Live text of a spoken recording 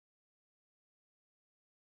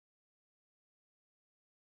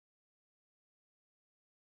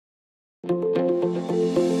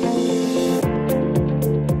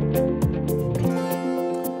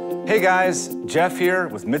Hey guys, Jeff here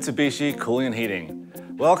with Mitsubishi Cooling and Heating.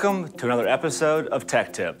 Welcome to another episode of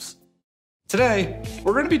Tech Tips. Today,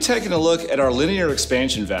 we're going to be taking a look at our linear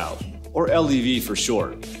expansion valve, or LEV for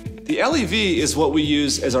short. The LEV is what we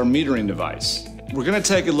use as our metering device. We're going to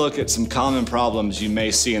take a look at some common problems you may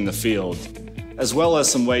see in the field, as well as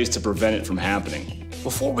some ways to prevent it from happening.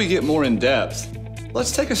 Before we get more in depth,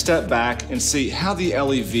 let's take a step back and see how the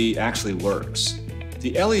LEV actually works.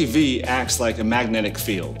 The LEV acts like a magnetic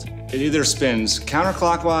field. It either spins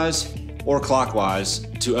counterclockwise or clockwise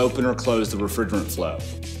to open or close the refrigerant flow.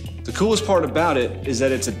 The coolest part about it is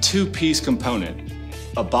that it's a two-piece component,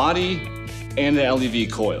 a body and an LEV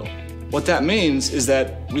coil. What that means is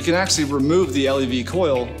that we can actually remove the LEV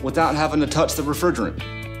coil without having to touch the refrigerant.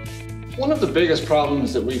 One of the biggest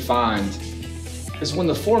problems that we find is when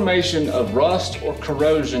the formation of rust or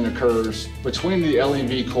corrosion occurs between the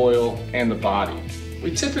LEV coil and the body. We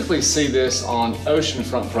typically see this on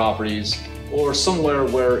oceanfront properties or somewhere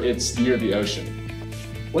where it's near the ocean.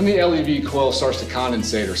 When the LEV coil starts to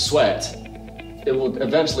condensate or sweat, it will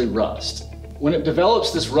eventually rust. When it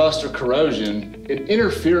develops this rust or corrosion, it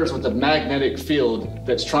interferes with the magnetic field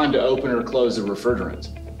that's trying to open or close the refrigerant.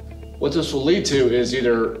 What this will lead to is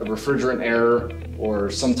either a refrigerant error or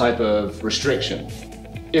some type of restriction.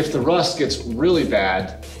 If the rust gets really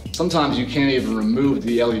bad, sometimes you can't even remove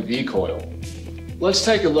the LEV coil. Let's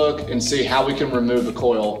take a look and see how we can remove the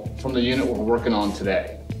coil from the unit we're working on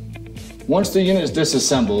today. Once the unit is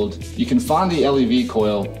disassembled, you can find the LEV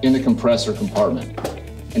coil in the compressor compartment.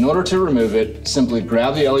 In order to remove it, simply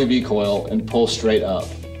grab the LEV coil and pull straight up.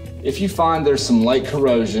 If you find there's some light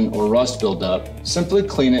corrosion or rust buildup, simply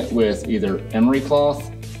clean it with either emery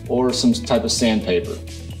cloth or some type of sandpaper.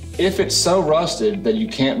 If it's so rusted that you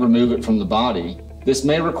can't remove it from the body, this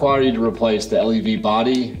may require you to replace the LEV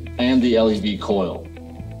body and the LEV coil.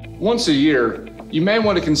 Once a year, you may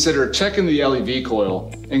want to consider checking the LEV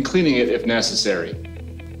coil and cleaning it if necessary.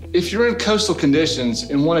 If you're in coastal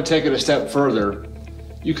conditions and want to take it a step further,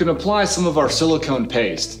 you can apply some of our silicone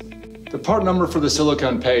paste. The part number for the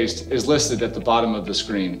silicone paste is listed at the bottom of the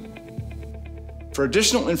screen. For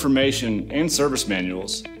additional information and service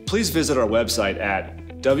manuals, please visit our website at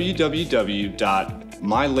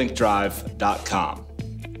www.mylinkdrive.com.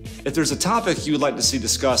 If there's a topic you would like to see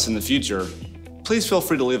discussed in the future, please feel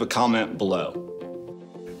free to leave a comment below.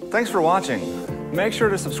 Thanks for watching. Make sure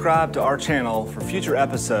to subscribe to our channel for future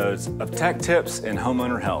episodes of Tech Tips and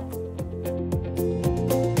Homeowner Help.